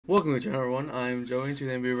Welcome to the channel, everyone. I'm Joey.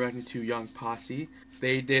 Today we're reacting to Young Posse.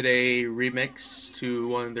 They did a remix to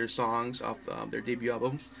one of their songs off their debut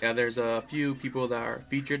album. Yeah, there's a few people that are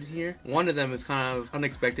featured here. One of them is kind of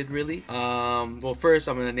unexpected, really. Well, first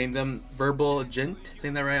I'm gonna name them Verbal Jint.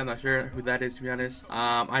 Saying that right? I'm not sure who that is, to be honest.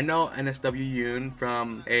 I know NSW Yoon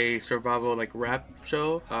from a survival rap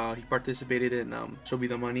show. He participated in Show Me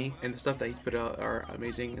the Money, and the stuff that he's put out are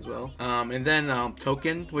amazing as well. And then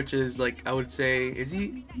Token, which is I would say, is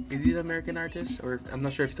he an American artist, or I'm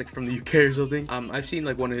not sure if it's from the UK or something. I've seen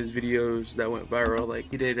one of his videos that went viral.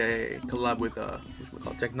 He did a collab with what's it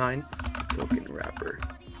called, Tech9. Token rapper.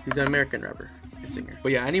 He's an American rapper, a singer.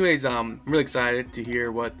 But yeah, anyways, I'm really excited to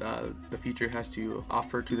hear what the feature has to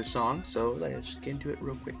offer to the song. So let's get into it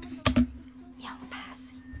real quick.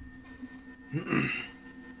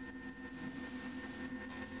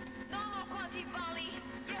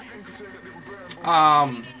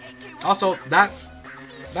 Also that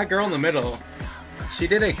girl in the middle, she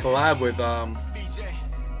did a collab with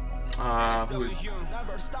who is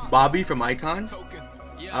Bobby from Icon.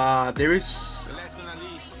 There is,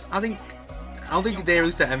 I don't think they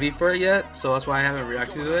released an MV for it yet, so that's why I haven't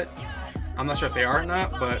reacted to it. I'm not sure if they are or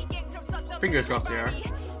not, but fingers crossed they are.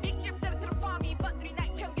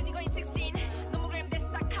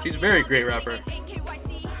 She's a very great rapper.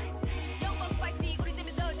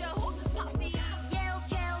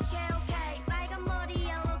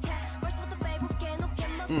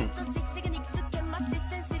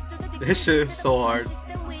 This shit is so hard.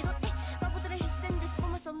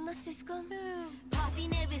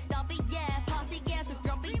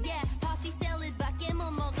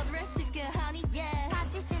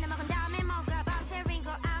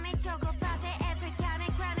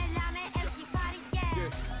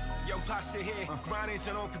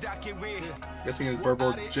 Guessing it's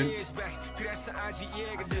Verbal Jint.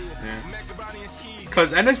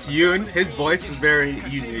 Because NSW yoon, his voice is very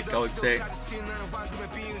unique, I would say.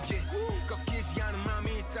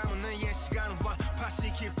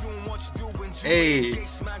 Hey.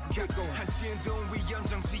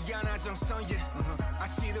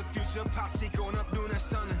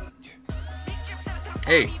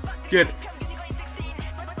 Hey, get it.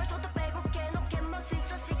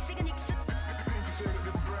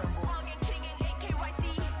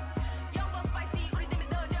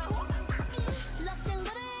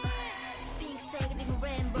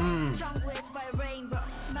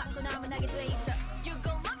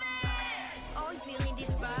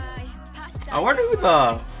 I wonder who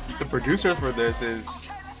the producer for this is.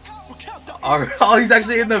 Oh, he's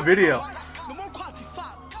actually in the video.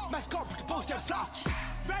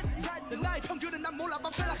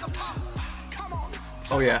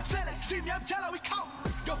 Oh yeah.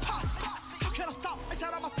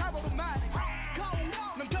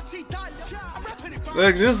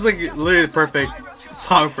 Look, this is literally the perfect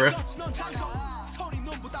song for him.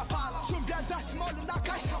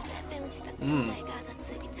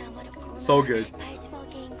 So good.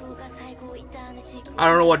 I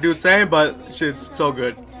don't know what dude's saying, but shit's so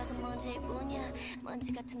good.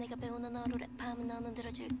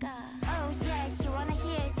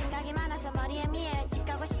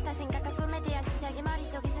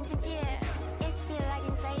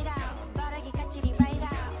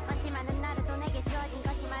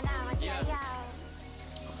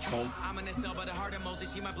 I'm an SL but a hard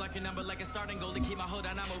emoji. She my black number like a starting goal to keep my hood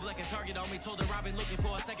on. I'm a like a target on me. Told her I've been looking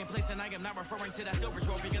for a second place, and I am not referring to that silver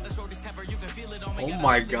trophy. Got the shortest temper, you can feel it on me. Oh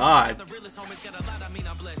my god. The realest homies got a lot, I mean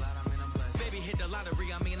I'm blessed. Baby hit the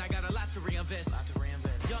lottery, I mean I got a lot to reinvest.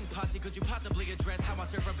 Young Posse, could you possibly address how I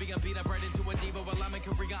turn from being beat up right into a diva while I'm in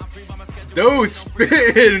Korea? I'm free by my schedule. Dude,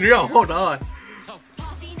 spin! Yo, hold on.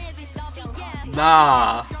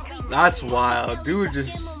 Nah, that's wild. Dude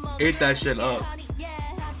just ate that shit up.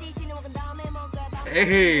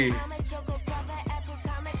 Hey.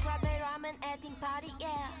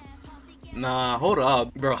 Nah, hold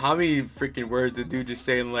up. Bro, how many freaking words did dude just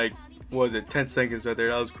say in what was it, 10 seconds right there?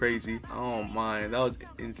 That was crazy. Oh my, that was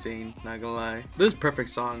insane, not gonna lie. This is a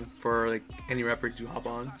perfect song for any rapper to hop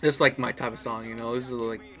on. It's my type of song, you know. This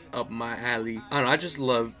is up my alley. I don't know, I just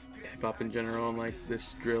love hip-hop in general and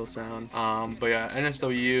this drill sound. But yeah,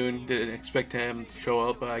 NSW yoon, didn't expect him to show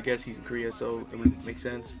up, but I guess he's in Korea, so it would make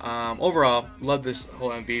sense. Overall, love this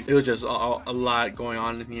whole MV. It was just a lot going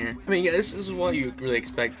on in here. I mean, yeah, this is what you really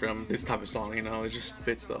expect from this type of song, you know. It just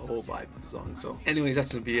fits the whole vibe of the song. So anyways,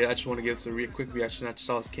 that's gonna be it. I just want to give this a quick reaction. I just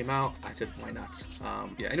saw this came out, I said why not.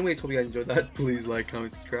 Yeah, anyways, hope you guys enjoyed that. Please like,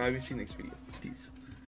 comment, subscribe. See you next video. Peace.